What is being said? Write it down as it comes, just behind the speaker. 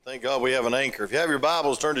Thank God we have an anchor. If you have your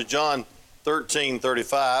Bibles, turn to John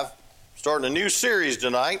 13:35. Starting a new series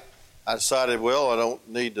tonight. I decided, I don't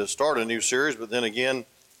need to start a new series, but then again,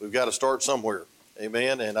 we've got to start somewhere.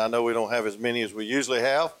 Amen. And I know we don't have as many as we usually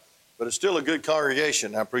have, but it's still a good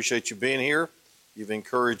congregation. I appreciate you being here. You've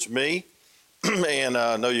encouraged me, and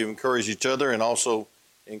I know you've encouraged each other, and also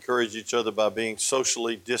encourage each other by being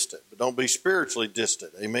socially distant. But don't be spiritually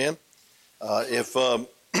distant. Amen. If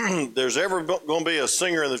there's ever going to be a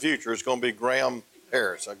singer in the future, it's going to be Graham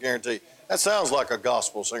Harris. I guarantee you. That sounds like a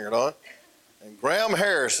gospel singer, don't it? And Graham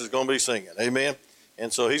Harris is going to be singing. Amen.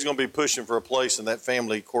 And so he's going to be pushing for a place in that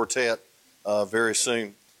family quartet very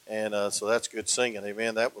soon. And so that's good singing.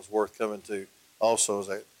 Amen. That was worth coming to also, as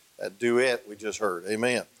that duet we just heard.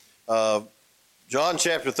 Amen. John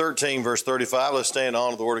chapter 13, verse 35. Let's stand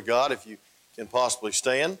on the Word of God if you can possibly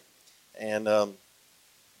stand. And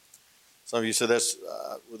some of you said, that's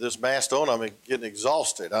with this mask on, I'm getting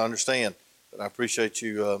exhausted. I understand, but I appreciate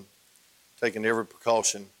you taking every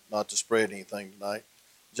precaution not to spread anything tonight.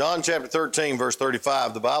 John chapter 13, verse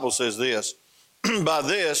 35, the Bible says this, by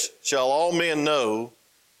this shall all men know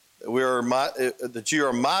that that you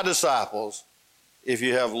are my disciples if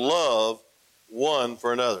you have love one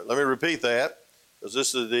for another. Let me repeat that, because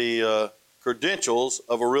this is the credentials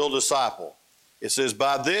of a real disciple. It says,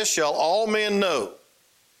 by this shall all men know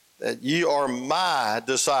that ye are my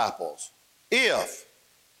disciples, if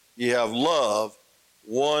ye have love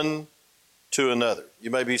one to another.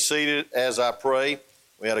 You may be seated as I pray.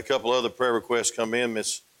 We had a couple other prayer requests come in.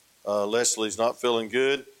 Miss Leslie's not feeling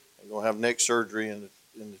good. We're going to have neck surgery in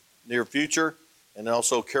the near future. And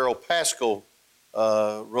also Carol Pascal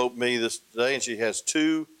wrote me this today, and she has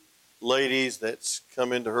two ladies that's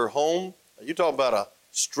come into her home. You talk about a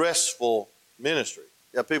stressful ministry.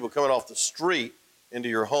 You have people coming off the street into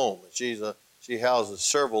your home. And she houses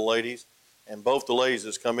several ladies, and both the ladies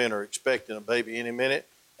that's come in are expecting a baby any minute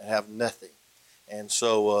and have nothing. And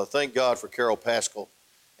so thank God for Carol Pascal.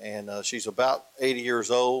 And she's about 80 years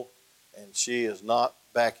old, and she is not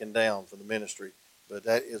backing down for the ministry. But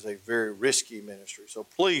that is a very risky ministry. So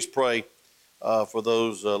please pray for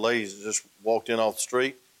those ladies that just walked in off the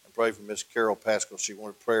street, and pray for Miss Carol Pascal. She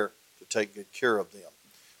wanted prayer to take good care of them.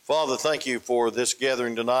 Father, thank you for this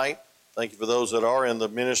gathering tonight. Thank you for those that are in the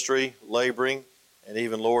ministry, laboring, and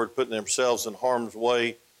even, Lord, putting themselves in harm's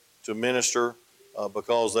way to minister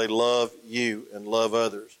because they love you and love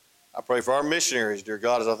others. I pray for our missionaries, dear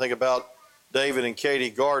God, as I think about David and Katie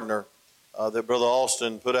Gardner, that Brother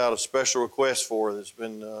Austin put out a special request for, that's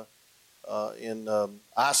been in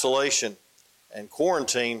isolation and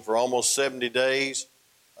quarantine for almost 70 days,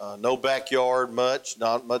 no backyard much,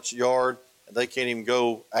 not much yard, and they can't even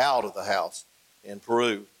go out of the house in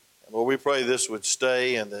Peru. Lord, we pray this would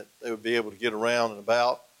stay and that they would be able to get around and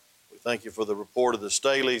about. We thank you for the report of the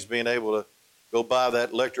Staleys being able to go buy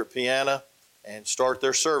that electric piano and start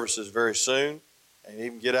their services very soon, and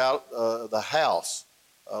even get out of the house,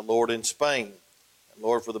 Lord, in Spain. And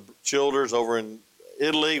Lord, for the Childers over in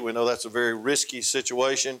Italy, we know that's a very risky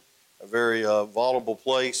situation, a very vulnerable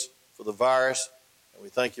place for the virus, and we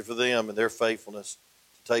thank you for them and their faithfulness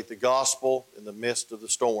to take the gospel in the midst of the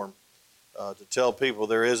storm. To tell people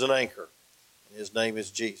there is an anchor, and his name is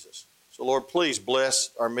Jesus. So, Lord, please bless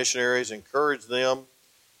our missionaries, encourage them.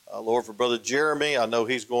 Lord, for Brother Jeremy, I know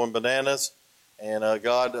he's going bananas, and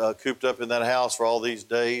God cooped up in that house for all these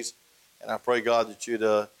days, and I pray, God, that you'd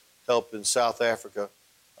help in South Africa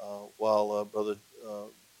while Brother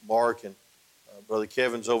Mark and Brother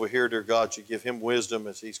Kevin's over here, dear God, you give him wisdom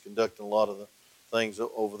as he's conducting a lot of the things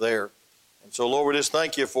over there. And so, Lord, we just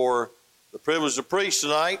thank you for the privilege to preach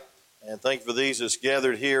tonight. And thank you for these that's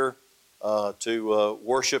gathered here to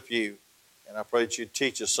worship you. And I pray that you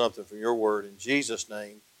teach us something from your word. In Jesus'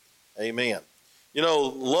 name, amen. You know,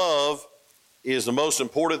 love is the most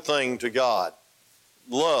important thing to God.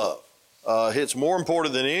 Love. It's more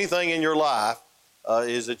important than anything in your life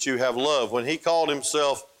is that you have love. When he called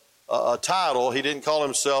himself a title, he didn't call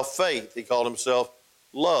himself faith. He called himself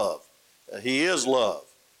love. He is love.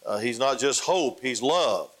 He's not just hope. He's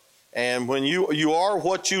love. And when you are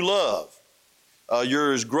what you love,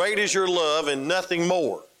 you're as great as your love and nothing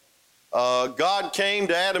more. God came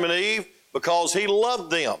to Adam and Eve because he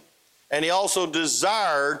loved them. And he also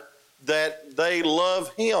desired that they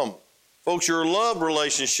love him. Folks, your love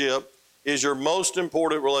relationship is your most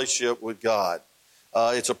important relationship with God.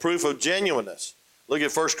 It's a proof of genuineness. Look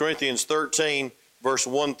at 1 Corinthians 13, verse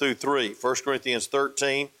 1 through 3. 1 Corinthians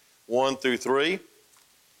 13, 1 through 3.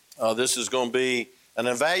 This is going to be an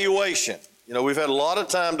evaluation. You know, we've had a lot of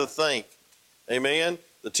time to think. Amen.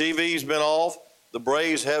 The TV's been off. The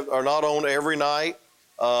Braves are not on every night.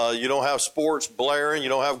 You don't have sports blaring. You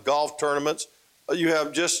don't have golf tournaments. You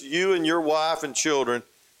have just you and your wife and children.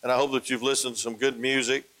 And I hope that you've listened to some good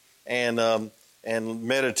music and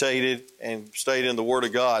meditated and stayed in the Word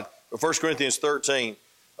of God. But 1 Corinthians 13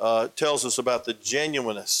 tells us about the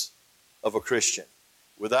genuineness of a Christian.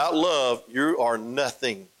 Without love, you are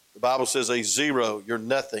nothing. The Bible says a zero, you're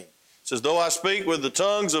nothing. It says, though I speak with the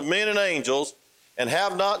tongues of men and angels and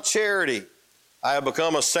have not charity, I have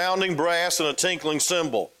become a sounding brass and a tinkling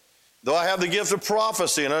cymbal. Though I have the gift of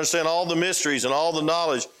prophecy and understand all the mysteries and all the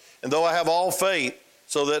knowledge, and though I have all faith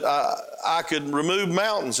so that I could remove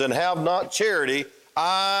mountains and have not charity,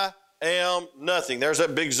 I am nothing. There's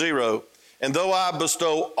that big zero. And though I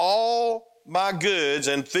bestow all my goods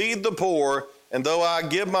and feed the poor, and though I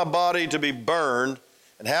give my body to be burned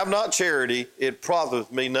and have not charity, it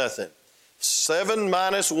profiteth me nothing. 7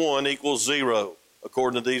 minus 1 equals 0,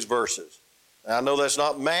 according to these verses. Now, I know that's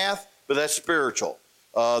not math, but that's spiritual.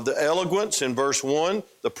 The eloquence in verse 1,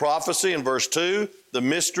 the prophecy in verse 2, the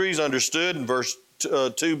mysteries understood in verse 2,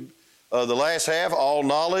 the last half, all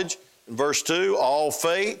knowledge in verse 2, all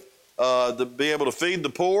faith, to be able to feed the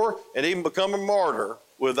poor and even become a martyr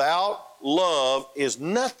without love is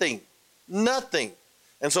nothing. Nothing.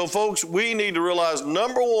 And so, folks, we need to realize,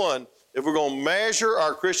 number one, if we're going to measure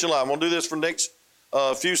our Christian life, I'm going to do this for the next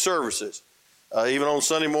few services, even on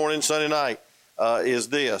Sunday morning, Sunday night, is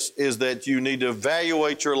that you need to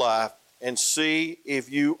evaluate your life and see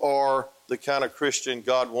if you are the kind of Christian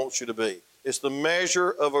God wants you to be. It's the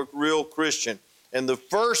measure of a real Christian. And the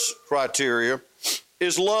first criteria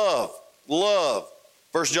is love. Love.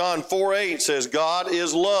 1 John 4:8 says God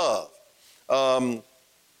is love.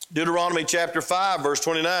 Deuteronomy chapter 5, verse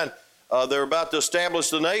 29, they're about to establish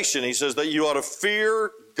the nation. He says that you ought to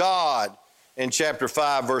fear God in chapter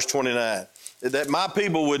 5, verse 29. That my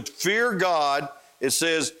people would fear God, it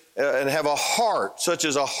says, and have a heart, such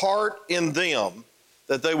as a heart in them,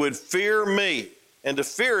 that they would fear me. And to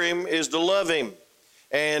fear him is to love him,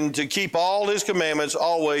 and to keep all his commandments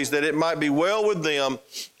always, that it might be well with them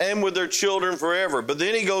and with their children forever. But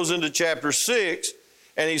then he goes into chapter 6,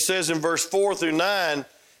 and he says in verse 4 through 9,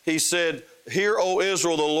 he said, hear, O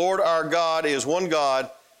Israel, the Lord our God is one God,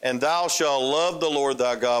 and thou shalt love the Lord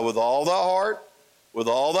thy God with all thy heart, with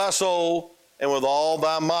all thy soul, and with all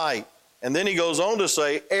thy might. And then he goes on to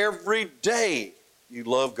say, every day you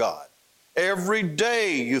love God. Every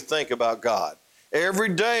day you think about God. Every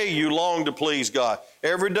day you long to please God.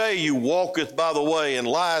 Every day you walketh by the way and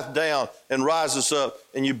lieth down and riseth up,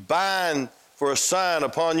 and you bind for a sign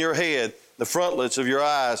upon your head the frontlets of your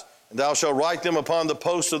eyes, and thou shalt write them upon the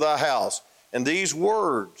posts of thy house. And these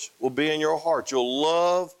words will be in your heart. You'll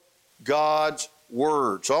love God's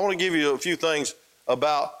word. So I want to give you a few things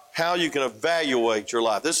about how you can evaluate your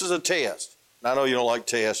life. This is a test. And I know you don't like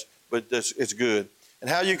tests, but it's good. And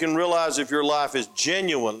how you can realize if your life is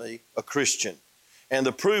genuinely a Christian. And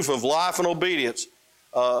the proof of life and obedience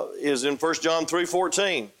is in 1 John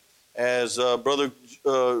 3:14, as Brother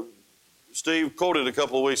Steve quoted a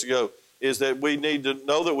couple of weeks ago, is that we need to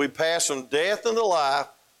know that we pass from death into life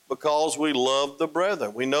because we love the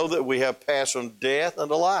brethren. We know that we have passed from death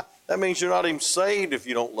into life. That means you're not even saved if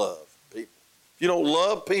you don't love people. If you don't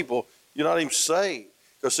love people, you're not even saved.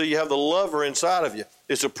 Because, see, you have the lover inside of you.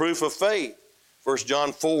 It's a proof of faith. 1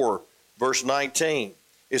 John 4, verse 19.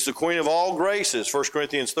 It's the queen of all graces. 1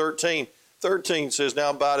 Corinthians 13 says,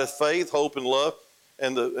 now abideth faith, hope, and love,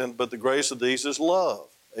 but the grace of these is love.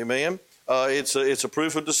 Amen? It's a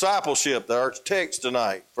proof of discipleship. Our text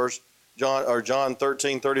tonight, John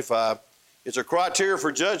 13:35. It's a criteria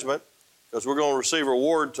for judgment, because we're going to receive a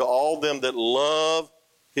reward to all them that love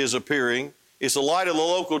his appearing. It's the light of the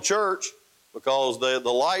local church, because the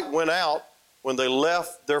light went out when they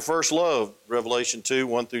left their first love, Revelation 2,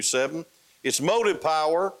 1 through 7. It's motive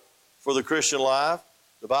power for the Christian life.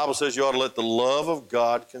 The Bible says you ought to let the love of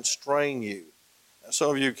God constrain you. Now, some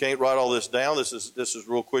of you can't write all this down. This is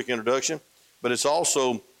a real quick introduction, but it's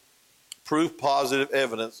also proof positive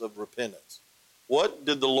evidence of repentance. What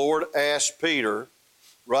did the Lord ask Peter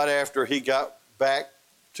right after he got back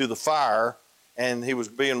to the fire and he was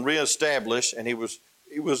being reestablished, and he was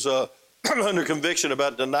under conviction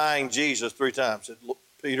about denying Jesus 3 times? He said,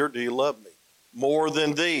 Peter, do you love me? More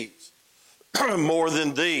than these. More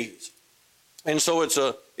than these. And so it's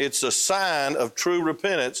a sign of true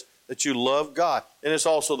repentance that you love God. And it's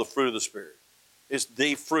also the fruit of the Spirit. It's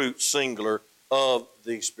the fruit, singular, of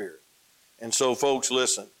the Spirit. And so, folks,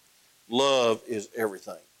 listen. Love is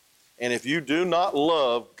everything. And if you do not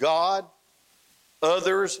love God,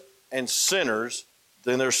 others, and sinners,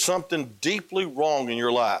 then there's something deeply wrong in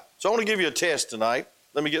your life. So I want to give you a test tonight.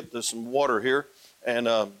 Let me get some water here. And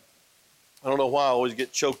I don't know why I always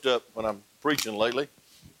get choked up when I'm preaching lately,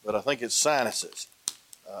 but I think it's sinuses.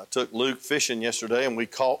 I took Luke fishing yesterday, and we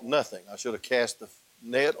caught nothing. I should have cast the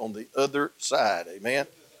net on the other side, amen?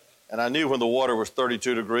 And I knew when the water was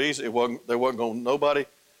 32 degrees, there wasn't nobody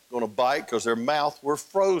going to bite because their mouth were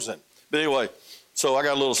frozen. But anyway, so I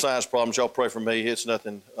got a little sinus problems. Y'all pray for me. It's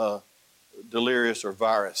nothing delirious or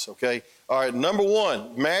virus, okay? All right, number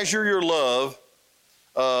one, measure your love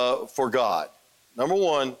for God. Number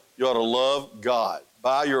one, you ought to love God.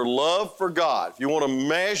 By your love for God. If you want to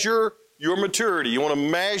measure your maturity, you want to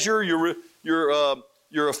measure your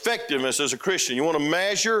effectiveness as a Christian, you want to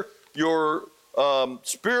measure your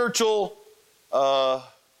spiritual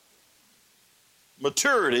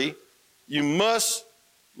maturity, you must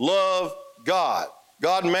love God.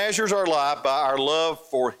 God measures our life by our love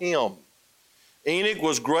for Him. Enoch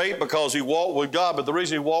was great because he walked with God, but the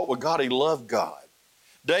reason he walked with God, he loved God.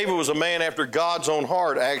 David was a man after God's own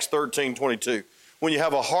heart, Acts 13:22. When you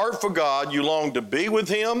have a heart for God, you long to be with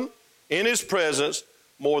Him in His presence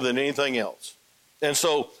more than anything else. And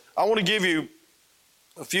so I want to give you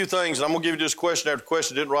a few things, and I'm going to give you just question after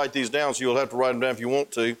question. I didn't write these down, so you'll have to write them down if you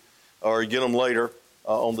want to, or get them later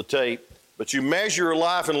on the tape. But you measure your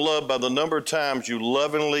life in love by the number of times you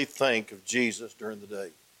lovingly think of Jesus during the day.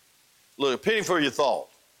 Look, a penny for your thought.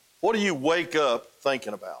 What do you wake up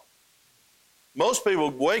thinking about? Most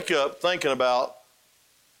people wake up thinking about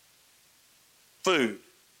food.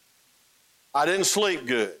 I didn't sleep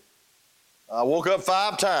good. I woke up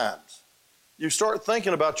 5 times. You start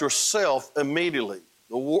thinking about yourself immediately.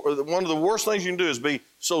 One of the worst things you can do is be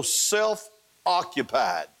so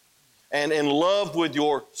self-occupied and in love with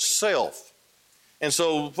yourself. And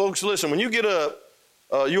so, folks, listen, when you get up,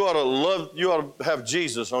 you ought to have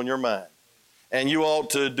Jesus on your mind. And you ought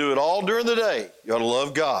to do it all during the day. You ought to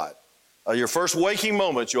love God. Your first waking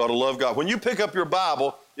moments, you ought to love God. When you pick up your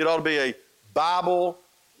Bible, it ought to be a Bible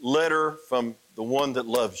letter from the one that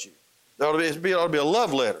loves you. It ought to be a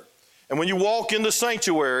love letter. And when you walk in the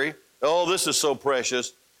sanctuary, oh, this is so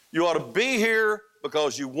precious. You ought to be here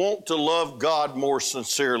because you want to love God more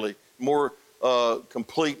sincerely, more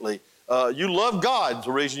completely. You love God is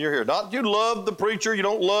the reason you're here. Not you love the preacher. You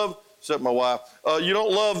don't love, except my wife. You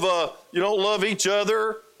don't love each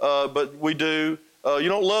other, but we do. You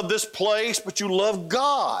don't love this place, but you love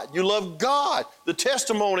God. You love God. The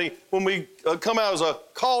testimony when we come out as a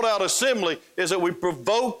called out assembly is that we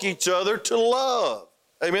provoke each other to love.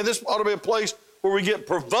 Amen. This ought to be a place where we get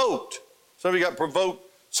provoked. Some of you got provoked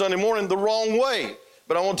Sunday morning the wrong way.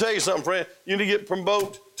 But I want to tell you something, friend. You need to get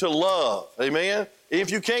provoked to love. Amen.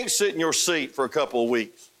 If you can't sit in your seat for a couple of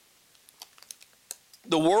weeks,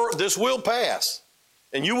 this will pass,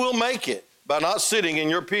 and you will make it by not sitting in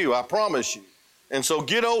your pew. I promise you. And so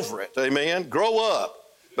get over it, amen? Grow up.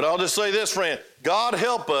 But I'll just say this, friend. God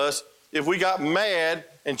help us if we got mad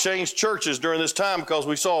and changed churches during this time because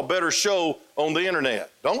we saw a better show on the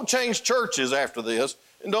internet. Don't change churches after this,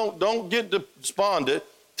 and don't get despondent.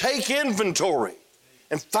 Take inventory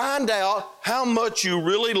and find out how much you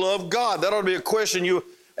really love God. That ought to be a question you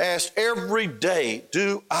ask every day.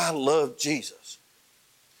 Do I love Jesus?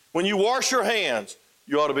 When you wash your hands,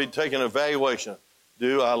 you ought to be taking an evaluation.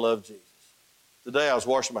 Do I love Jesus? Today I was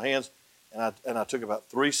washing my hands, and I took about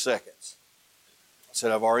 3 seconds. I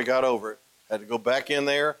said, I've already got over it. Had to go back in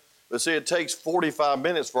there. But see, it takes 45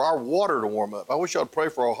 minutes for our water to warm up. I wish I'd pray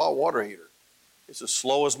for a hot water heater. It's as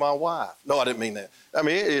slow as my wife. No, I didn't mean that. I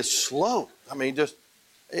mean, it is slow. I mean,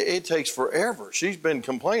 it takes forever. She's been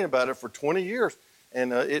complaining about it for 20 years,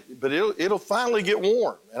 but it'll finally get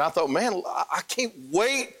warm. And I thought, man, I can't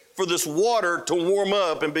wait for this water to warm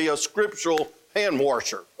up and be a scriptural hand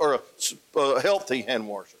washer or a healthy hand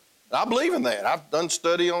washer. And I believe in that. I've done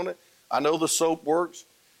study on it. I know the soap works.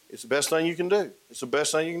 It's the best thing you can do. It's the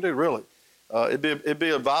best thing you can do, really. It'd be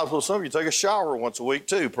advisable to some of you take a shower once a week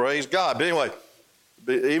too. Praise God. But anyway,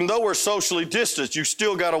 even though we're socially distanced, you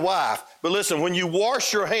still got a wife. But listen, when you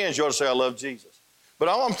wash your hands, you ought to say, I love Jesus. But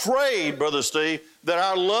I'm afraid, Brother Steve, that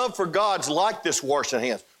our love for God's like this washing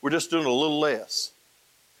hands. We're just doing a little less.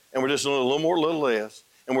 And we're just doing a little less.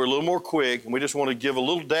 And we're a little more quick, and we just want to give a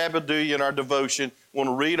little dab-a-doo in our devotion, want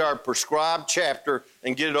to read our prescribed chapter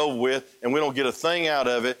and get it over with, and we don't get a thing out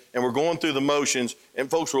of it, and we're going through the motions, and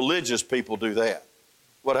folks, religious people do that.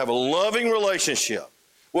 We ought to have a loving relationship.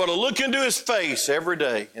 We ought to look into His face every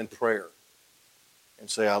day in prayer and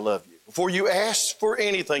say, I love you. Before you ask for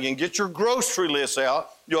anything and get your grocery list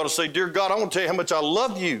out, you ought to say, Dear God, I want to tell you how much I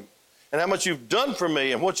love you and how much you've done for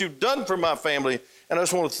me and what you've done for my family, and I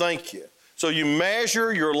just want to thank you. So you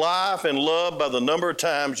measure your life and love by the number of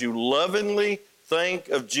times you lovingly think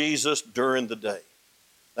of Jesus during the day.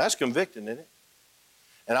 That's convicting, isn't it?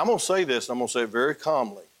 And I'm going to say this, and I'm going to say it very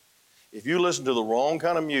calmly. If you listen to the wrong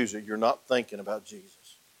kind of music, you're not thinking about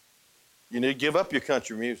Jesus. You need to give up your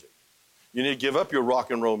country music. You need to give up your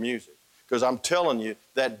rock and roll music. Because I'm telling you,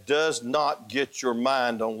 that does not get your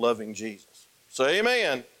mind on loving Jesus. Say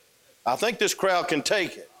amen. I think this crowd can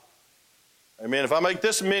take it. Amen. If I make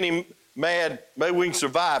this many mad, maybe we can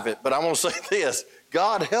survive it. But I'm going to say this.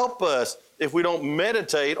 God help us if we don't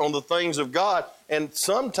meditate on the things of God. And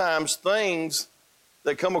sometimes things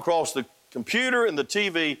that come across the computer and the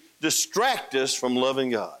TV distract us from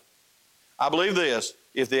loving God. I believe this.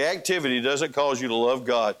 If the activity doesn't cause you to love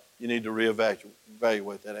God, you need to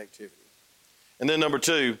reevaluate that activity. And then number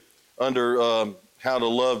 2, under how to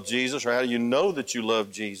love Jesus, or how do you know that you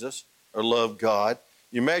love Jesus or love God,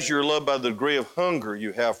 you measure your love by the degree of hunger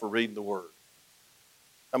you have for reading the Word.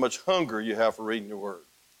 How much hunger you have for reading the Word.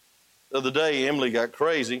 The other day, Emily got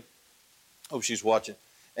crazy. Hope she's watching.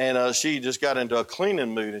 And she just got into a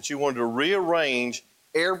cleaning mood, and she wanted to rearrange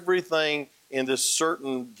everything in this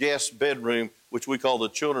certain guest bedroom, which we call the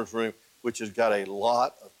children's room, which has got a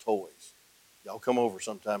lot of toys. Y'all come over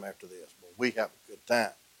sometime after this. But we have a good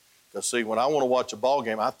time. Because, see, when I want to watch a ball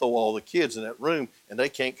game, I throw all the kids in that room, and they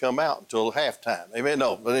can't come out until halftime. Amen?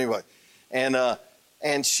 No, but anyway.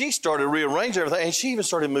 And she started rearranging everything, and she even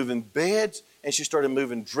started moving beds, and she started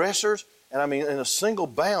moving dressers, and I mean, in a single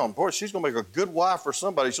bound. Boy, she's going to make a good wife for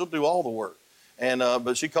somebody. She'll do all the work. And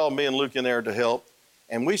but she called me and Luke in there to help,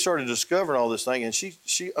 and we started discovering all this thing, and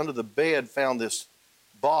she under the bed found this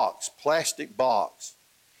box, plastic box,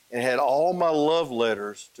 and it had all my love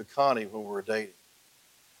letters to Connie when we were dating.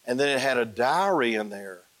 And then it had a diary in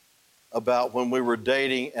there about when we were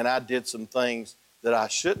dating and I did some things that I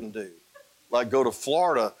shouldn't do, like go to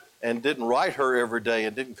Florida and didn't write her every day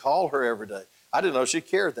and didn't call her every day. I didn't know she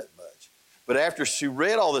cared that much. But after she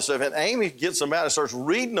read all this stuff, and Amy gets them out and starts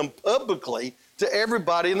reading them publicly to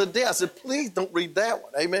everybody in the day. I said, please don't read that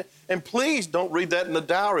one, amen? And please don't read that in the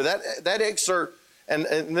diary, that excerpt. And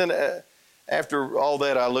then after all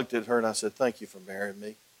that, I looked at her and I said, thank you for marrying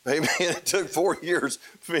me. Amen. It took 4 years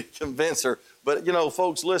for me to convince her. But, you know,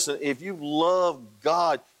 folks, listen, if you love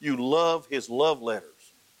God, you love His love letters.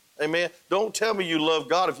 Amen. Don't tell me you love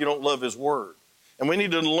God if you don't love His Word. And we need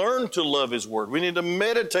to learn to love His Word. We need to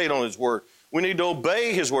meditate on His Word. We need to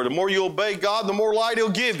obey His Word. The more you obey God, the more light He'll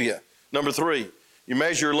give you. Number 3, you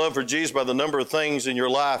measure your love for Jesus by the number of things in your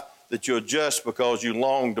life that you adjust because you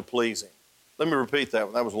long to please Him. Let me repeat that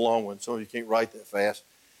one. That was a long one. Some of you can't write that fast.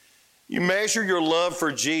 You measure your love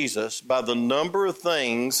for Jesus by the number of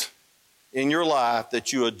things in your life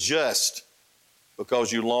that you adjust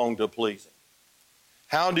because you long to please Him.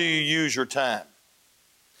 How do you use your time?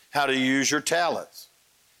 How do you use your talents?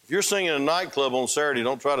 If you're singing in a nightclub on Saturday,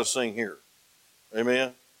 don't try to sing here.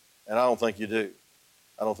 Amen? And I don't think you do.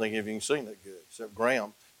 I don't think any of you can sing that good, except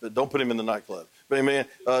Graham. But don't put him in the nightclub. But amen,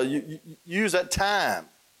 you use that time,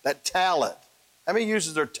 that talent. How many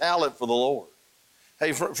uses their talent for the Lord?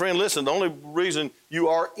 Hey, friend, listen, the only reason you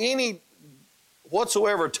are any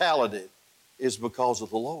whatsoever talented is because of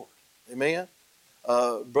the Lord. Amen?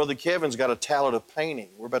 Brother Kevin's got a talent of painting.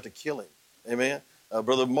 We're about to kill him. Amen?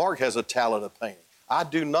 Brother Mark has a talent of painting. I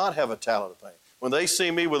do not have a talent of painting. When they see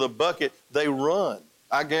me with a bucket, they run.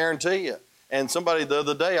 I guarantee you. And somebody the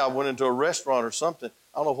other day, I went into a restaurant or something.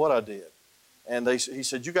 I don't know what I did. And he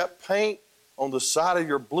said, you got paint on the side of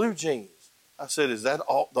your blue jeans. I said, is that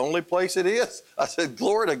the only place it is? I said,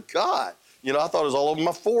 glory to God. You know, I thought it was all over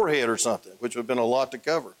my forehead or something, which would have been a lot to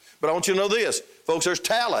cover. But I want you to know this. Folks, there's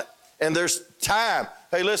talent and there's time.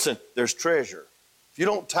 Hey, listen, there's treasure. If you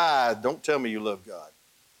don't tithe, don't tell me you love God.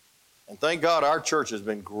 And thank God our church has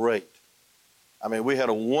been great. I mean, we had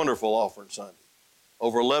a wonderful offering Sunday.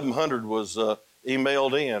 Over 1,100 was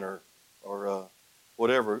emailed in or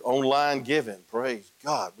whatever, online giving. Praise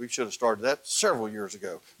God. We should have started that several years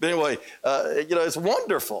ago. But anyway, you know, it's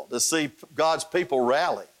wonderful to see God's people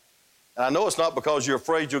rally. And I know it's not because you're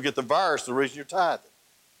afraid you'll get the virus the reason you're tithing.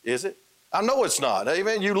 Is it? I know it's not.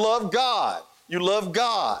 Amen. You love God. You love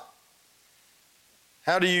God.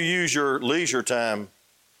 How do you use your leisure time?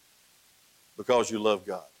 Because you love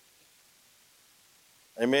God.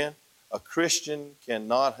 Amen. A Christian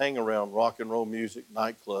cannot hang around rock and roll music,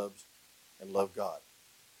 nightclubs, and love God.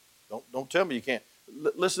 Don't tell me you can't.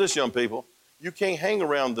 Listen to this, young people. You can't hang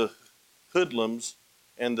around the hoodlums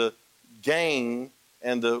and the gang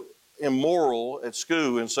and the immoral at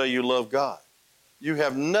school and say you love God. You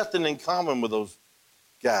have nothing in common with those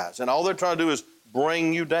guys. And all they're trying to do is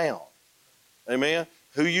bring you down. Amen?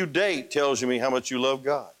 Who you date tells me how much you love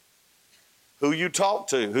God. Who you talk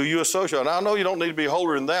to, who you associate with. Now, I know you don't need to be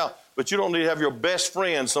holier than thou, but you don't need to have your best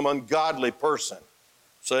friend some ungodly person.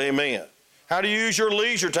 Say amen. How do you use your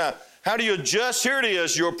leisure time? How do you adjust, here it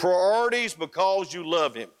is, your priorities because you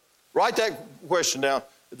love him? Write that question down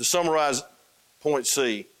to summarize point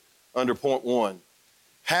C under point 1.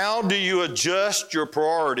 How do you adjust your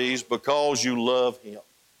priorities because you love him?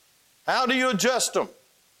 How do you adjust them?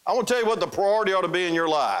 I want to tell you what the priority ought to be in your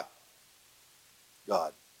life.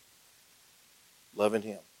 God. Loving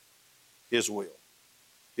him. His will.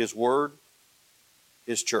 His word.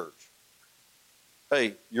 His church.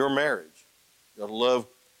 Hey, your marriage. You ought to love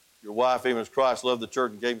your wife even as Christ loved the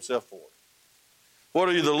church and gave himself for it. What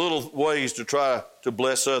are the little ways to try to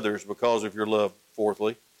bless others because of your love?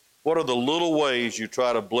 Fourthly, what are the little ways you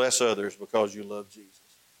try to bless others because you love Jesus?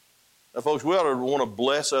 Now, folks, we ought to want to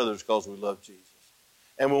bless others because we love Jesus.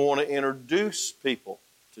 And we want to introduce people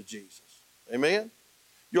to Jesus. Amen?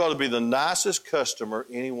 You ought to be the nicest customer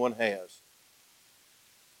anyone has.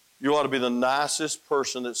 You ought to be the nicest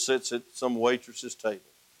person that sits at some waitress's table.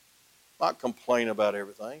 Not complain about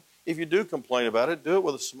everything. If you do complain about it, do it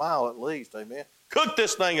with a smile at least. Amen? Cook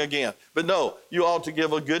this thing again. But no, you ought to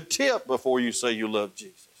give a good tip before you say you love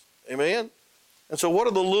Jesus. Amen? And so what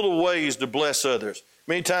are the little ways to bless others?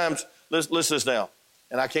 Many times, listen to this now,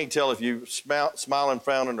 and I can't tell if you smiling,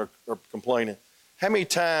 frowning, or complaining. How many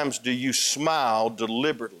times do you smile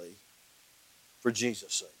deliberately for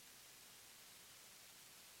Jesus' sake?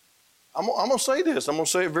 I'm going to say this. I'm going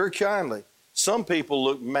to say it very kindly. Some people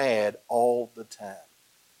look mad all the time.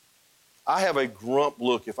 I have a grump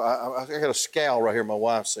look. If I got a scowl right here, my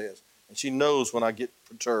wife says, and she knows when I get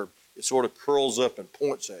perturbed. It sort of curls up and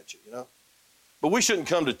points at you, you know. But we shouldn't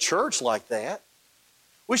come to church like that.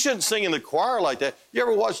 We shouldn't sing in the choir like that. You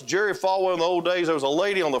ever watch Jerry Falwell in the old days? There was a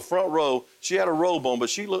lady on the front row. She had a robe on, but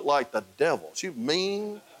she looked like the devil. She was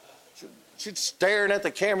mean. She's staring at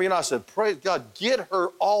the camera. You know, I said, praise God, get her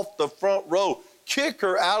off the front row. Kick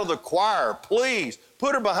her out of the choir, please.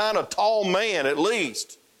 Put her behind a tall man at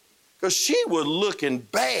least. Because she was looking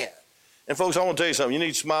bad. And folks, I want to tell you something. You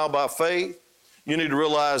need to smile by faith. You need to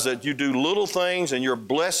realize that you do little things and you're a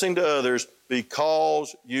blessing to others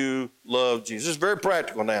because you love Jesus. It's very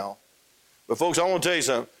practical now. But folks, I want to tell you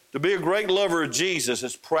something. To be a great lover of Jesus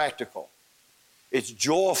is practical. It's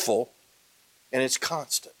joyful, and it's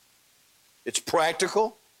constant. It's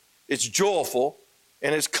practical, it's joyful,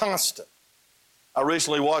 and it's constant. I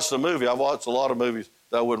recently watched a movie. I've watched a lot of movies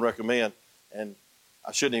that I wouldn't recommend, and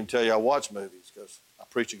I shouldn't even tell you I watch movies because I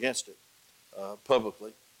preach against it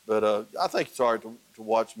publicly. But I think it's all right to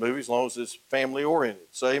watch movies as long as it's family-oriented.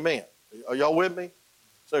 Say amen. Are y'all with me?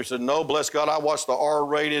 So he said, no, bless God, I watch the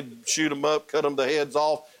R-rated, shoot them up, cut them the heads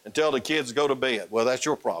off, and tell the kids to go to bed. Well, that's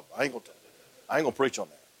your problem. I ain't gonna preach on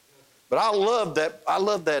that. But I love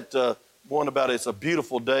that one about it's a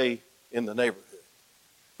beautiful day in the neighborhood.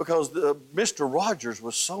 Because Mr. Rogers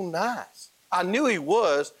was so nice. I knew he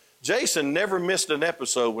was. Jason never missed an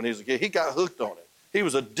episode when he was a kid. He got hooked on it. He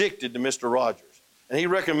was addicted to Mr. Rogers. And he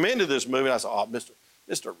recommended this movie, and I said, oh,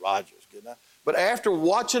 Mr. Rogers, good night. But after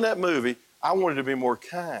watching that movie, I wanted to be more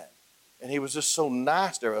kind. And he was just so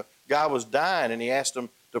nice there. A guy was dying, and he asked him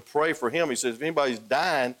to pray for him. He says, if anybody's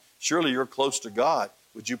dying, surely you're close to God.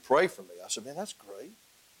 Would you pray for me? I said, man, that's great.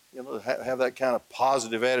 You know, have that kind of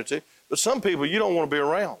positive attitude. But some people you don't want to be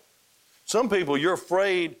around. Some people you're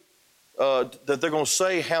afraid that they're going to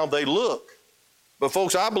say how they look. But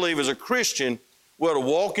folks, I believe as a Christian, we ought to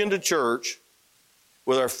walk into church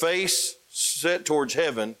with our face set towards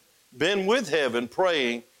heaven, been with heaven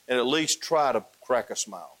praying, and at least try to crack a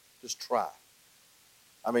smile. Just try.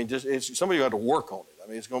 I mean, some of you have to work on it.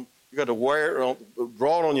 I mean, you got to wear it,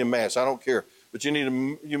 draw it on your mask. I don't care. But you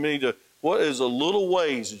need to, what is the little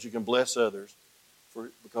ways that you can bless others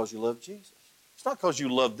because you love Jesus? It's not because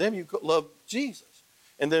you love them, you love Jesus.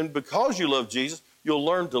 And then because you love Jesus, you'll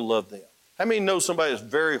learn to love them. How many know somebody that's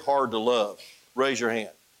very hard to love? Raise your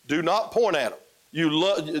hand. Do not point at them.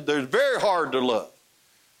 They're very hard to love.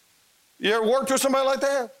 You ever worked with somebody like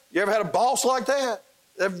that? You ever had a boss like that?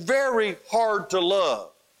 They're very hard to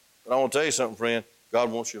love. But I want to tell you something, friend.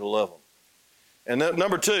 God wants you to love them. And then,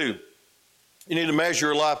 number 2, you need to measure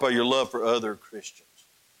your life by your love for other Christians.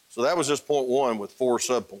 So that was just point 1 with 4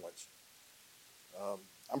 subpoints.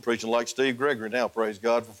 I'm preaching like Steve Gregory now, praise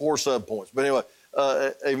God, for 4 subpoints. But anyway,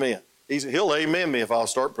 amen. He'll amen me if I'll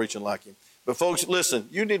start preaching like him. But folks, listen,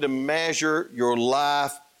 you need to measure your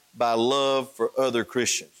life by love for other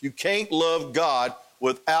Christians. You can't love God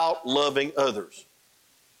without loving others.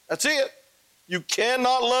 That's it. You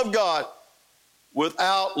cannot love God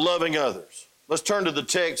without loving others. Let's turn to the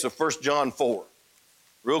text of 1 John 4.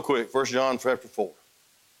 Real quick, 1 John chapter 4.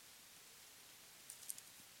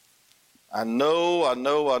 I know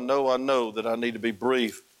that I need to be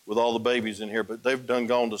brief with all the babies in here, but they've done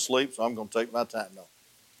gone to sleep, so I'm going to take my time now.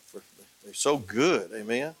 They're so good,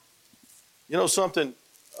 amen. You know something?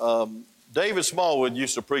 David Smallwood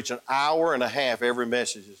used to preach an hour and a half every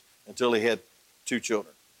message until he had 2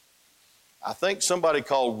 children. I think somebody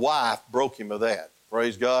called wife broke him of that.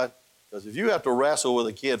 Praise God. Because if you have to wrestle with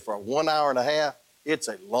a kid for 1 hour and a half, it's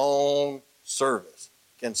a long service.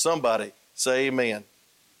 Can somebody say amen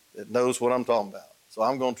that knows what I'm talking about? So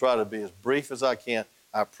I'm going to try to be as brief as I can.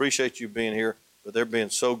 I appreciate you being here, but they're being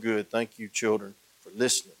so good. Thank you, children, for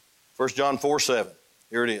listening. 1 John 4:7.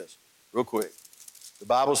 Here it is, real quick. The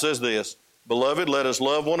Bible says this, Beloved, let us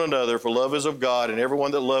love one another, for love is of God, and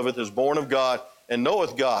everyone that loveth is born of God and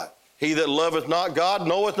knoweth God. He that loveth not God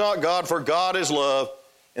knoweth not God, for God is love.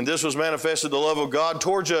 And this was manifested the love of God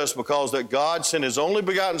towards us, because that God sent his only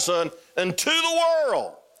begotten Son into the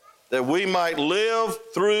world, that we might live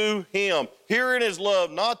through him. Herein is love,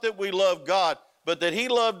 not that we love God, but that he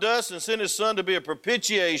loved us and sent his Son to be a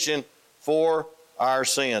propitiation for our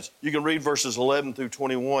sins. You can read verses 11 through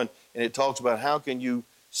 21, and it talks about how can you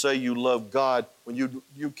say you love God when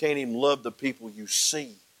you can't even love the people you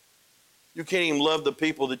see. You can't even love the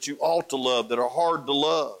people that you ought to love, that are hard to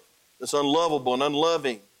love, that's unlovable and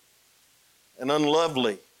unloving and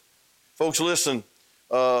unlovely. Folks, listen,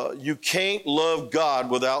 you can't love God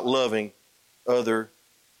without loving other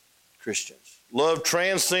Christians. Love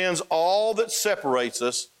transcends all that separates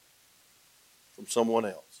us from someone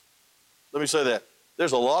else. Let me say that.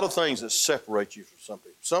 There's a lot of things that separate you from some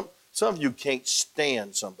people. Some of you can't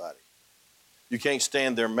stand somebody. You can't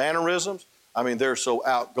stand their mannerisms. I mean, they're so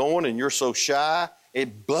outgoing and you're so shy.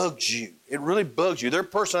 It bugs you. It really bugs you. Their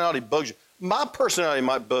personality bugs you. My personality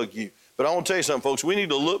might bug you. But I want to tell you something, folks. We need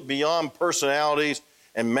to look beyond personalities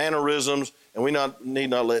and mannerisms, and we need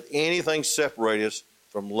not let anything separate us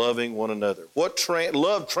from loving one another.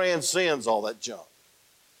 Love transcends all that junk.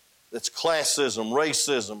 That's classism,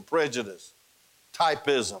 racism, prejudice,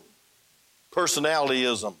 typism,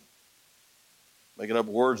 personalityism. Making up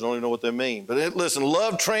words, I don't even know what they mean. But listen,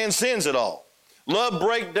 love transcends it all. Love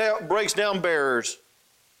breaks down barriers,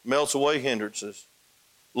 melts away hindrances.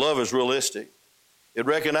 Love is realistic. It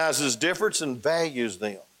recognizes difference and values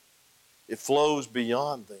them. It flows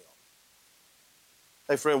beyond them.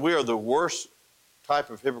 Hey, friend, we are the worst type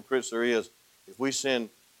of hypocrites there is if we send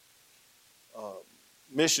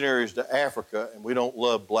missionaries to Africa and we don't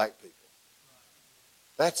love black people.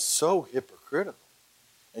 That's so hypocritical.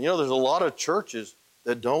 And you know, there's a lot of churches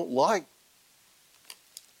that don't like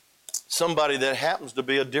somebody that happens to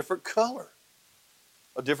be a different color,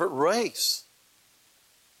 a different race.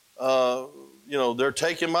 You know, they're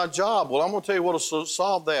taking my job. Well, I'm going to tell you what will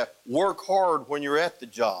solve that. Work hard when you're at the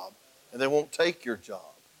job, and they won't take your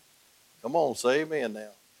job. Come on, say amen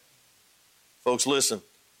now. Folks, listen.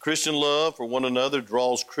 Christian love for one another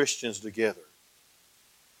draws Christians together.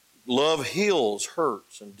 Love heals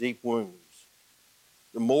hurts and deep wounds.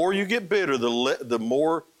 The more you get bitter, the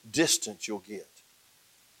more distant you'll get.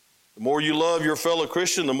 The more you love your fellow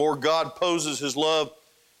Christian, the more God poses his love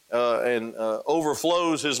and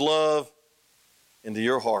overflows his love into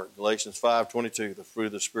your heart. Galatians 5:22, the fruit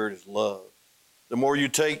of the Spirit is love. The more you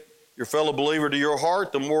take your fellow believer to your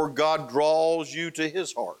heart, the more God draws you to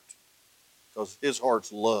his heart, because his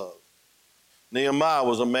heart's love. Nehemiah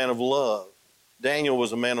was a man of love. Daniel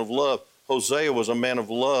was a man of love. Hosea was a man of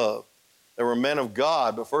love. They were men of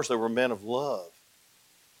God, but first they were men of love.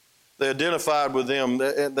 They identified with them.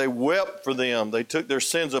 They wept for them. They took their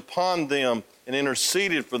sins upon them and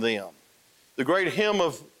interceded for them. The great hymn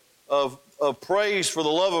of praise for the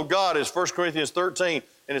love of God is 1 Corinthians 13,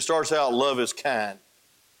 and it starts out, love is kind.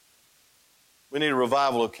 We need a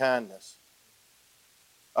revival of kindness.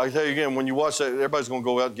 I'll tell you again, when you watch that, everybody's going to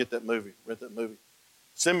go out and get that movie, rent that movie.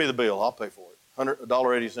 Send me the bill. I'll pay for it.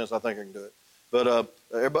 $1.80, I think I can do it. But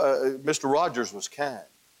Mr. Rogers was kind.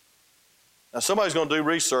 Now, somebody's going to do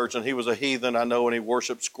research, and he was a heathen, I know, and he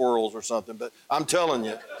worshiped squirrels or something. But I'm telling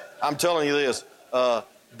you this,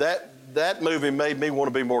 that movie made me want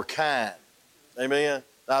to be more kind. Amen?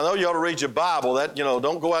 Now, I know you ought to read your Bible. That, you know,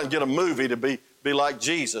 don't go out and get a movie to be like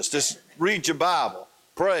Jesus. Just read your Bible.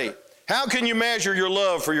 Pray. How can you measure your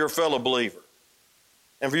love for your fellow believer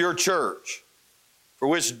and for your church, for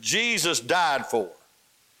which Jesus died for?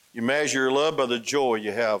 You measure your love by the joy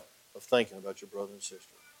you have of thinking about your brother and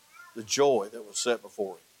sister, the joy that was set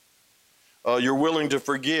before him. You're willing to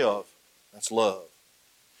forgive. That's love.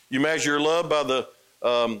 You measure your love by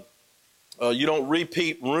the, you don't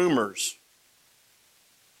repeat rumors.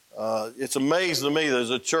 It's amazing to me, there's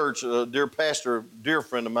a church, a dear pastor, a dear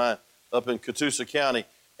friend of mine up in Catoosa County,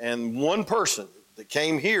 and one person that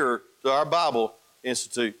came here to our Bible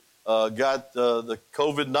Institute got the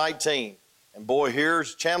COVID-19. And boy,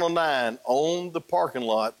 here's Channel 9 on the parking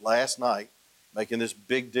lot last night making this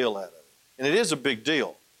big deal out of it. And it is a big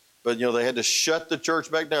deal. But, they had to shut the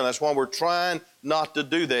church back down. That's why we're trying not to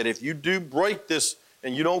do that. If you do break this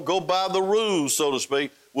and you don't go by the rules, so to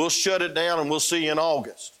speak, we'll shut it down and we'll see you in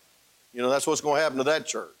August. That's what's going to happen to that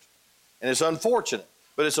church. And it's unfortunate.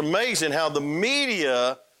 But it's amazing how the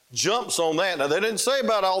media jumps on that. Now, they didn't say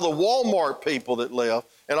about all the Walmart people that left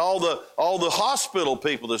and all the hospital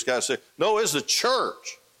people this guy said. No, it's the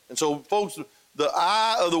church. And so, folks, the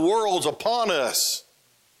eye of the world's upon us.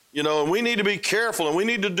 And we need to be careful, and we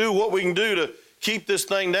need to do what we can do to keep this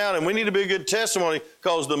thing down, and we need to be a good testimony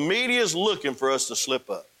because the media is looking for us to slip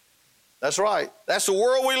up. That's right. That's the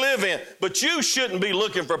world we live in. But you shouldn't be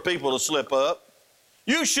looking for people to slip up.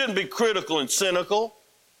 You shouldn't be critical and cynical.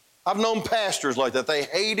 I've known pastors like that. They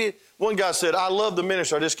hate it. One guy said, I love the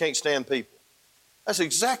ministry, I just can't stand people. That's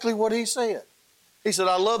exactly what he said. He said,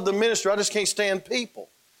 I love the ministry, I just can't stand people.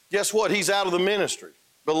 Guess what? He's out of the ministry.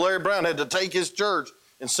 But Larry Brown had to take his church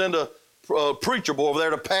and send a preacher boy over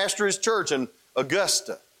there to pastor his church in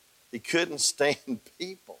Augusta. He couldn't stand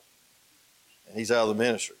people. And he's out of the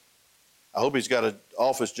ministry. I hope he's got an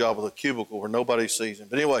office job with a cubicle where nobody sees him.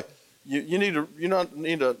 But anyway, you need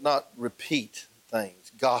to not repeat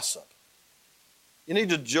things, gossip. You need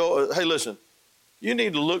to, hey, listen, you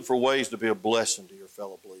need to look for ways to be a blessing to your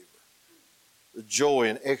fellow believer. The joy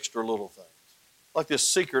in extra little things. Like this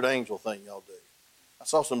secret angel thing y'all do. I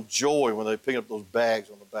saw some joy when they picked up those bags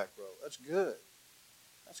on the back row. That's good.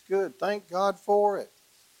 That's good. Thank God for it.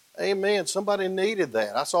 Amen. Somebody needed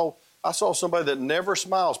that. I saw somebody that never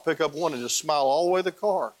smiles pick up one and just smile all the way to the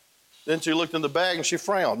car. Then she looked in the bag and she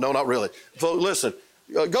frowned. No, not really. Folks, listen,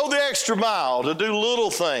 go the extra mile to do little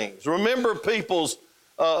things. Remember people's,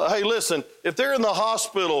 hey, listen, if they're in the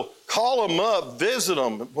hospital, call them up, visit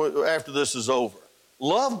them after this is over.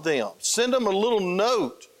 Love them. Send them a little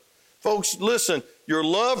note. Folks, listen, your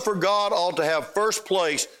love for God ought to have first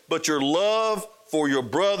place, but your love for your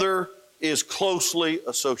brother is closely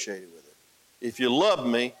associated with it. If you love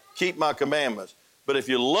me, keep my commandments. But if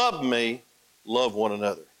you love me, love one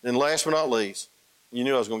another. And last but not least, you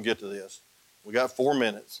knew I was going to get to this. We got 4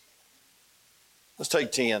 minutes. Let's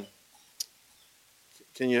take 10.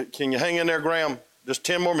 Can you hang in there, Graham? Just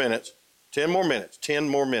 10 more minutes. 10 more minutes. 10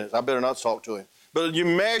 more minutes. I better not talk to him. But you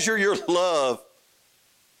measure your love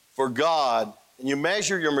for God, and you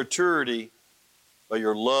measure your maturity by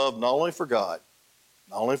your love not only for God,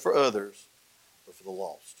 not only for others, but for the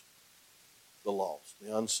lost,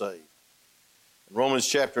 the unsaved. In Romans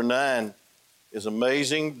chapter 9 is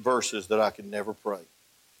amazing verses that I could never pray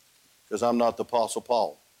because I'm not the Apostle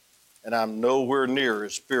Paul, and I'm nowhere near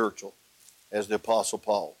as spiritual as the Apostle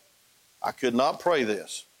Paul. I could not pray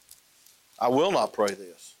this. I will not pray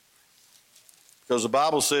this because the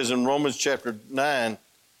Bible says in Romans chapter 9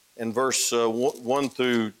 in verse 1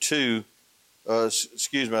 through 2, I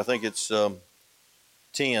think it's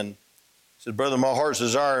 10. It said, Brother, my heart's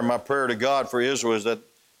desire and my prayer to God for Israel is that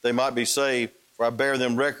they might be saved, for I bear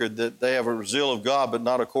them record that they have a zeal of God, but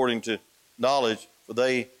not according to knowledge, for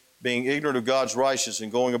they, being ignorant of God's righteousness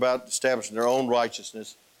and going about establishing their own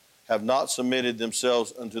righteousness, have not submitted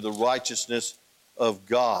themselves unto the righteousness of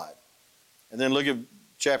God. And then look at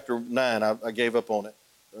chapter 9. I gave up on it.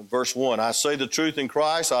 Verse 1, I say the truth in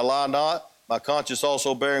Christ, I lie not, my conscience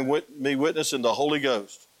also bearing me witness in the Holy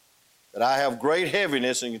Ghost, that I have great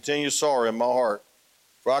heaviness and continued sorrow in my heart.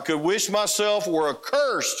 For I could wish myself were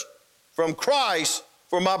accursed from Christ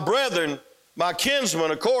for my brethren, my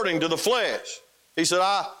kinsmen, according to the flesh. He said,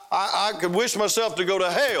 I could wish myself to go to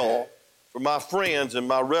hell for my friends and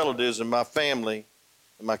my relatives and my family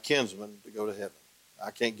and my kinsmen to go to heaven.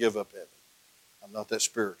 I can't give up heaven. I'm not that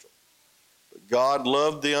spiritual. But God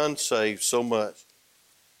loved the unsaved so much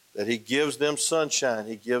that he gives them sunshine,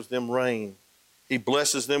 he gives them rain. He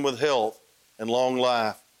blesses them with health and long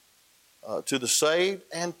life to the saved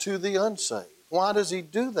and to the unsaved. Why does he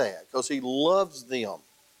do that? Because he loves them.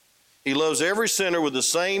 He loves every sinner with the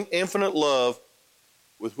same infinite love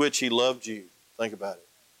with which he loved you. Think about it.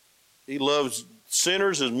 He loves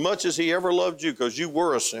sinners as much as he ever loved you because you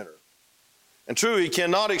were a sinner. And true, he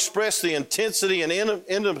cannot express the intensity and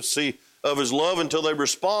intimacy of his love until they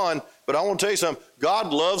respond. But I want to tell you something.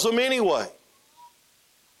 God loves them anyway.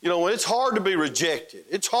 It's hard to be rejected.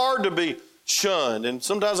 It's hard to be shunned. And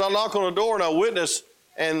sometimes I knock on a door and I witness,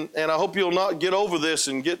 and I hope you'll not get over this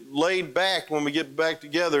and get laid back when we get back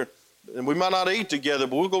together. And we might not eat together,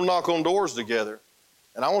 but we'll go knock on doors together.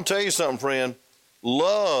 And I want to tell you something, friend.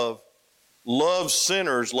 Love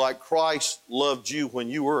sinners like Christ loved you when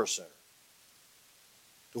you were a sinner.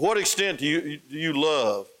 To what extent do you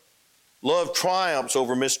love Love triumphs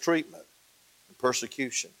over mistreatment and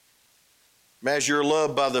persecution. Measure your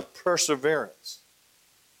love by the perseverance.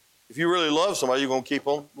 If you really love somebody, you're going to keep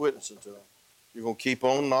on witnessing to them. You're going to keep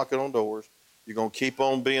on knocking on doors. You're going to keep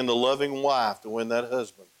on being the loving wife to win that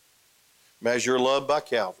husband. Measure your love by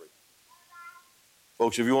Calvary.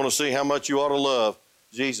 Folks, if you want to see how much you ought to love,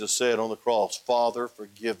 Jesus said on the cross, Father,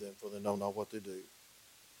 forgive them, for they know not what they do.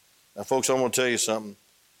 Now, folks, I'm going to tell you something.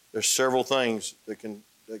 There's several things that can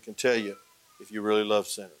tell you if you really love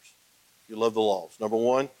sinners, if you love the lost. Number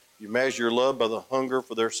one, you measure your love by the hunger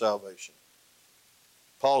for their salvation.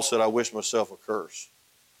 Paul said, I wish myself a curse.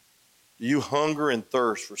 Do you hunger and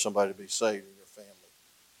thirst for somebody to be saved in your family,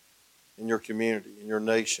 in your community, in your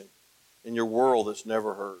nation, in your world that's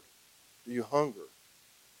never heard? Do you hunger?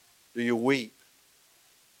 Do you weep?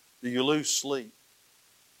 Do you lose sleep?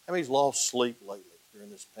 How many's lost sleep lately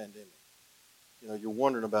during this pandemic? You know, you're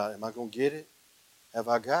wondering about, am I going to get it? Have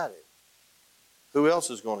I got it? Who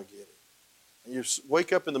else is going to get it? And you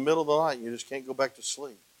wake up in the middle of the night and you just can't go back to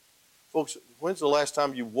sleep. Folks, when's the last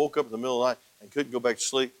time you woke up in the middle of the night and couldn't go back to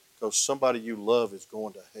sleep because somebody you love is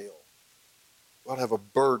going to hell? We ought to have a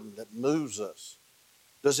burden that moves us.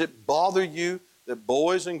 Does it bother you that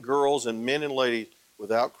boys and girls and men and ladies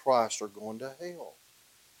without Christ are going to hell?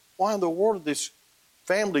 Why in the world did this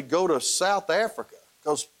family go to South Africa?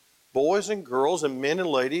 Because boys and girls and men and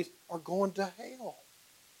ladies are going to hell.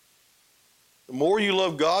 The more you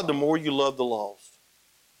love God, the more you love the lost.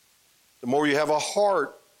 The more you have a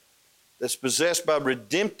heart that's possessed by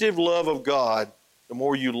redemptive love of God, the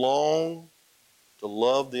more you long to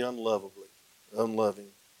love the unloving,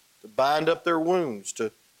 to bind up their wounds,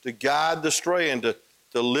 to guide the stray, and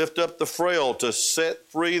to lift up the frail, to set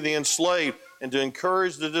free the enslaved, and to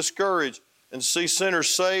encourage the discouraged, and see sinners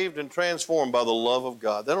saved and transformed by the love of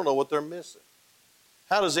God. They don't know what they're missing.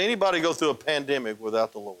 How does anybody go through a pandemic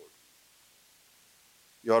without the Lord?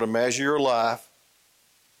 You ought to measure your life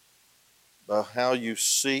by how you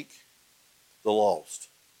seek the lost,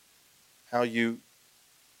 how you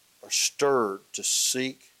are stirred to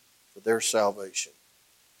seek for their salvation.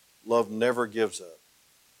 Love never gives up.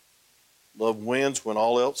 Love wins when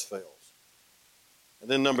all else fails. And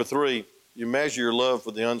then number three, you measure your love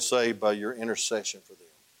for the unsaved by your intercession for them.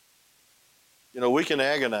 You know, we can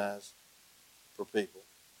agonize for people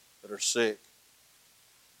that are sick,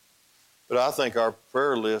 but I think our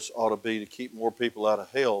prayer list ought to be to keep more people out of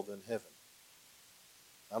hell than heaven.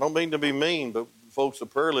 I don't mean to be mean, but folks, the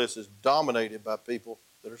prayer list is dominated by people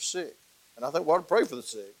that are sick. And I think we ought to pray for the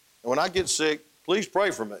sick. And when I get sick, please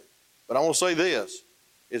pray for me. But I want to say this,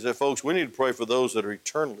 is that, folks, we need to pray for those that are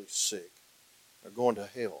eternally sick, are going to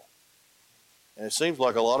hell. And it seems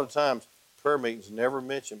like a lot of times prayer meetings never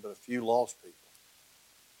mention but a few lost people.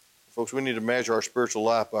 Folks, we need to measure our spiritual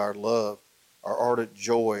life by our love, our ardent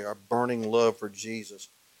joy, our burning love for Jesus.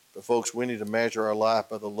 But, folks, we need to measure our life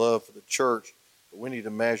by the love for the church, but we need to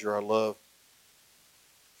measure our love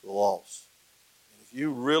for the lost. And if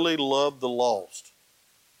you really love the lost,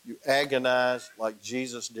 you agonize like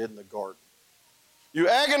Jesus did in the garden. You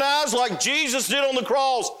agonize like Jesus did on the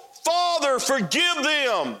cross. Father, forgive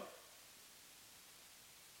them.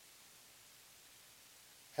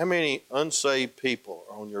 How many unsaved people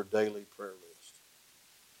are on your daily prayer list?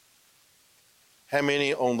 How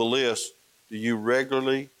many on the list do you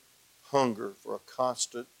regularly hunger for a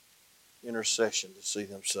constant intercession to see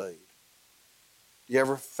them saved? Do you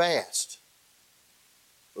ever fast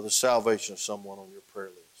for the salvation of someone on your prayer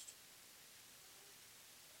list?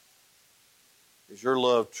 Is your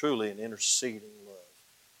love truly an interceding love?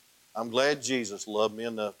 I'm glad Jesus loved me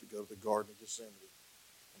enough to go to the Garden of Gethsemane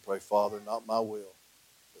and pray, Father, not my will,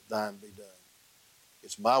 but thine be done.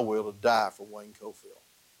 It's my will to die for Wayne Cofield.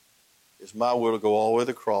 It's my will to go all the way to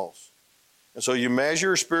the cross. And so you measure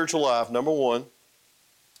your spiritual life, number one,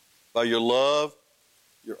 by your love,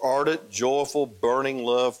 your ardent, joyful, burning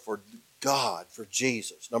love for God, for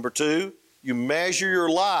Jesus. Number two, you measure your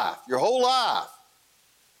life, your whole life,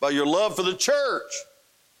 by your love for the church,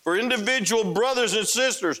 for individual brothers and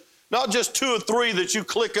sisters, not just two or three that you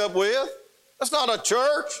click up with. That's not a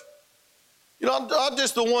church. You know, not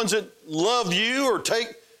just the ones that love you or take,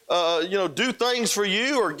 do things for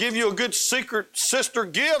you or give you a good secret sister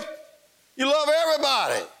gift. You love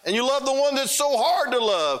everybody, and you love the one that's so hard to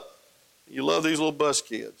love. You love these little bus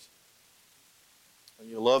kids, and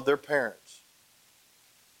you love their parents.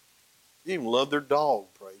 You even love their dog,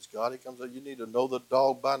 praise God. He comes up, you need to know the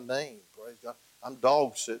dog by name, praise God. I'm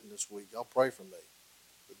dog sitting this week. Y'all pray for me.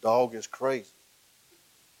 The dog is crazy.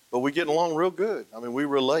 But we get along real good. I mean, we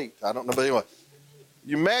relate. I don't know, but anyway.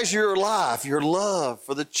 You measure your life, your love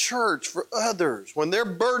for the church, for others. When they're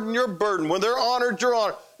burdened, you're burdened. When they're honored, you're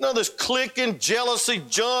honored. None of this cliquing, jealousy,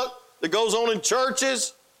 junk that goes on in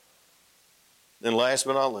churches. Then last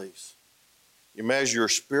but not least, you measure your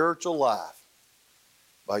spiritual life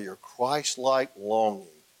by your Christ-like longing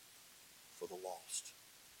for the lost.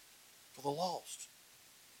 For the lost.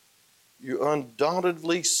 You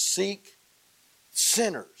undauntedly seek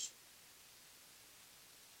sinners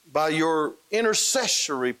by your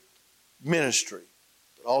intercessory ministry,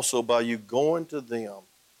 but also by you going to them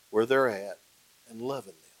where they're at and loving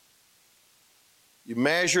them. You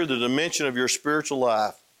measure the dimension of your spiritual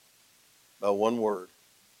life by one word: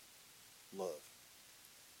 love.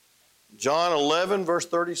 John 11, verse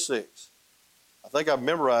 36. I think I've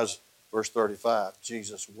memorized verse 35.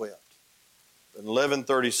 Jesus wept. In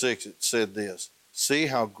 11:36 it said this: see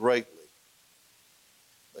how greatly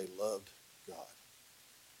they loved God.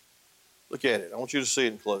 Look at it. I want you to see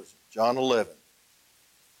it in closing. John 11.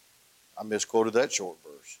 I misquoted that short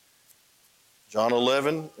verse. John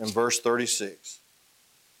 11 and verse 36.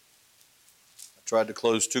 I tried to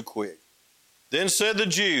close too quick. Then said the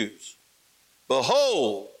Jews,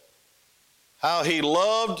 behold, how he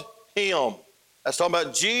loved him. That's talking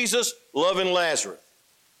about Jesus loving Lazarus.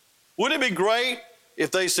 Wouldn't it be great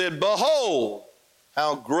if they said, behold,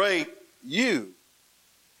 how great you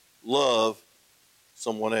love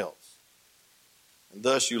someone else. And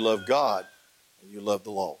thus you love God and you love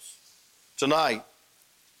the lost. Tonight,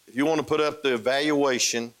 if you want to put up the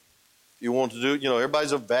evaluation, if you want to do,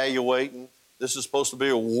 everybody's evaluating. This is supposed to be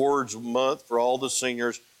awards month for all the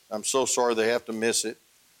seniors. I'm so sorry they have to miss it.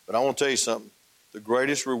 But I want to tell you something. The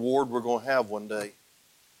greatest reward we're going to have one day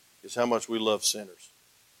is how much we love sinners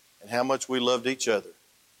and how much we loved each other,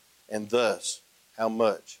 and thus how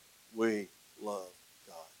much we love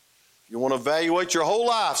God. If you want to evaluate your whole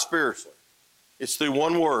life spiritually, it's through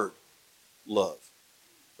one word: love.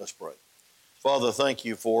 Let's pray. Father, thank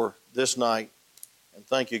you for this night, and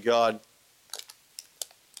thank you, God,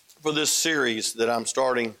 for this series that I'm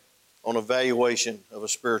starting on evaluation of a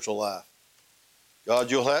spiritual life.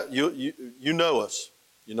 God, you know us.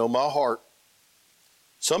 You know my heart.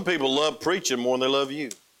 Some people love preaching more than they love you.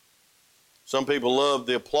 Some people love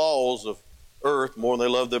the applause of earth more than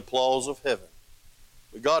they love the applause of heaven.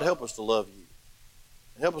 But God, help us to love you.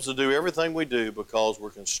 And help us to do everything we do because we're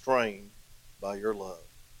constrained by your love.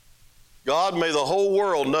 God, may the whole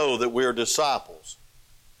world know that we are disciples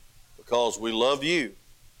because we love you,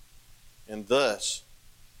 and thus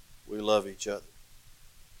we love each other.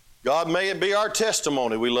 God, may it be our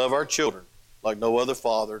testimony we love our children like no other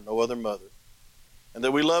father, no other mother, and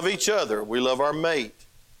that we love each other, we love our mate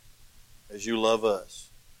as you love us.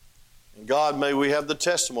 And God, may we have the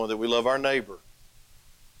testimony that we love our neighbor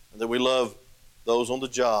and that we love those on the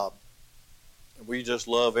job, and we just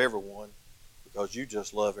love everyone because you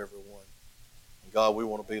just love everyone. And God, we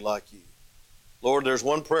want to be like you. Lord, there's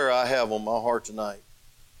one prayer I have on my heart tonight.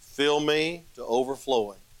 Fill me to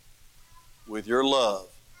overflowing with your love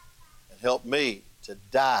and help me to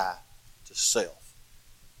die to self.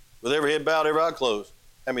 With every head bowed, every eye closed,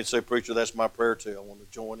 have me say, preacher, that's my prayer too. I want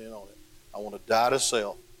to join in on it. I want to die to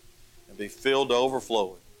self and be filled to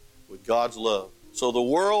overflowing with God's love so the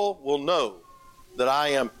world will know that I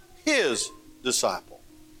am his disciple.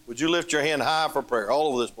 Would you lift your hand high for prayer all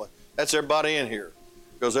over this place? That's everybody in here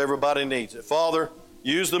because everybody needs it. Father,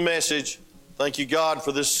 use the message. Thank you, God,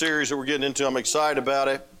 for this series that we're getting into. I'm excited about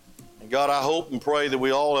it. And God, I hope and pray that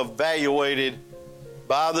we all evaluated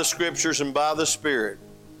by the Scriptures and by the Spirit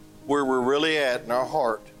where we're really at in our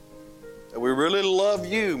heart. That we really love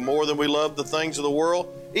you more than we love the things of the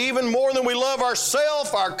world, even more than we love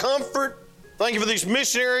ourselves, our comfort. Thank you for these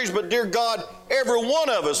missionaries, but dear God, every one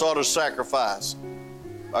of us ought to sacrifice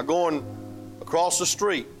by going across the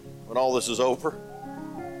street when all this is over,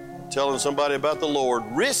 telling somebody about the Lord,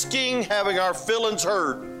 risking having our feelings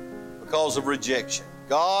hurt because of rejection.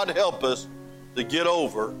 God, help us to get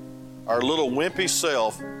over our little wimpy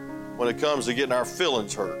self when it comes to getting our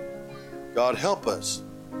feelings hurt. God, help us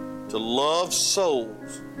to love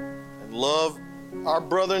souls and love our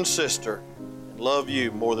brother and sister and love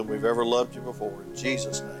you more than we've ever loved you before. In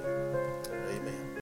Jesus' name.